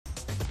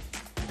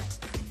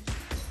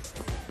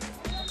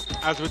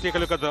as we take a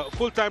look at the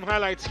full-time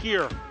highlights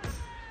here.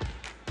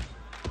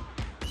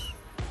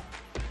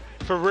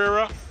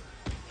 Ferreira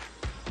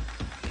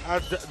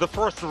had the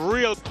first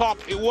real pop.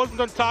 It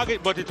wasn't on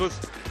target, but it was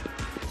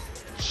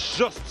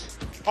just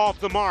off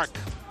the mark.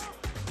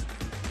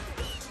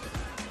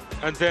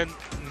 And then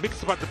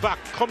mixed up at the back.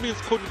 Cummings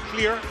couldn't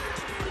clear.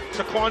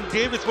 Shaquan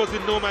Davis was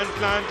in no man's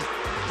land.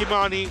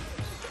 Kimani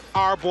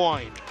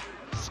Arboine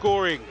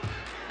scoring.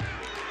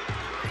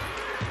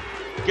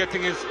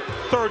 Getting his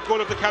third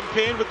goal of the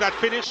campaign with that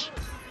finish.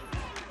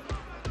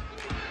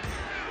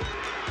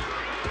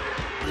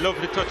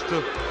 Lovely touch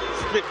to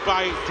slip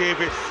by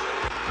Davis.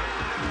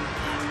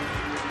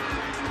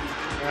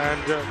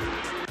 And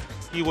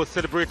he was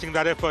celebrating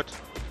that effort.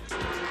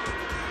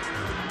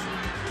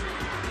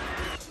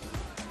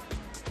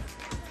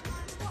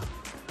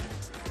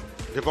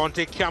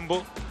 Devontae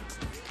Campbell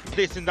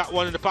placing that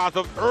one in the path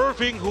of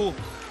Irving, who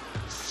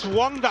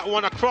swung that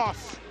one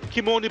across.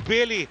 Kimoni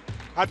Bailey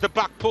at the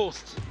back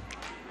post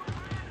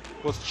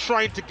was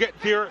trying to get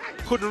there,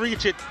 couldn't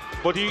reach it,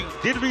 but he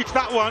did reach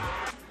that one.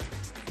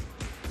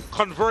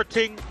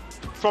 Converting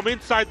from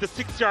inside the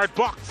 6-yard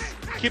box,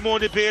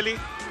 Kimoni Bailey.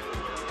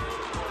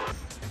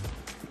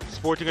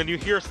 Sporting a new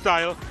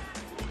hairstyle,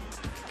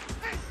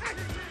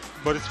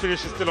 but his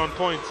finish is still on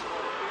point.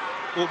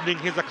 Opening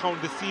his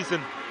account this season,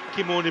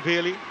 Kimoni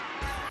Bailey.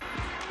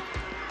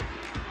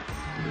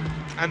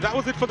 And that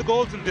was it for the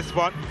goals in this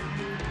one.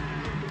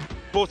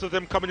 Both of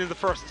them coming in the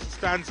first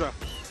stanza.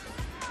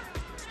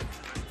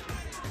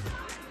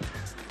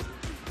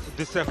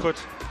 This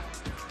effort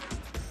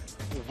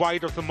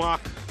wide of the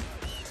mark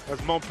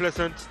as Mount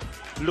Pleasant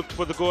looked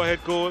for the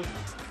go-ahead goal.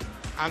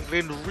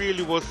 Anglin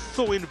really was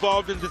so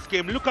involved in this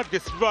game. Look at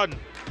this run,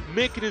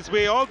 making his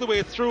way all the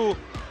way through.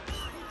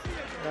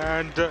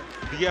 And the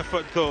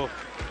effort, though,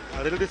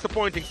 a little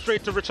disappointing.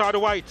 Straight to Richard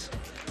White.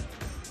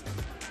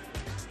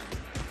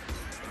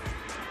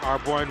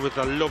 Arboine with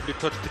a lovely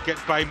touch to get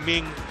by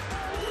Ming.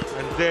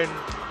 And then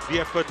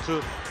the effort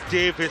to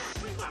Davis.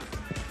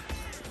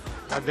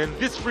 And then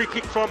this free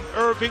kick from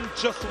Irving,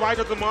 just wide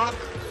of the mark.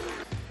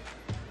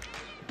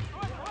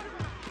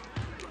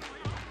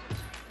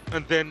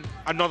 And then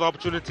another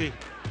opportunity.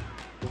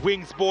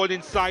 Wings ball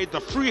inside.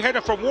 The free header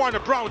from Warner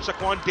Brown.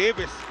 Shaquan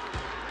Davis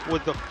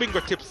with the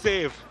fingertip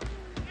save.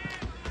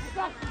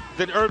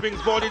 Then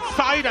Irving's ball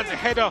inside and the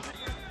header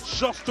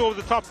just over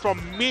the top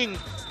from Ming.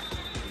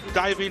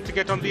 Diving to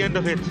get on the end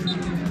of it.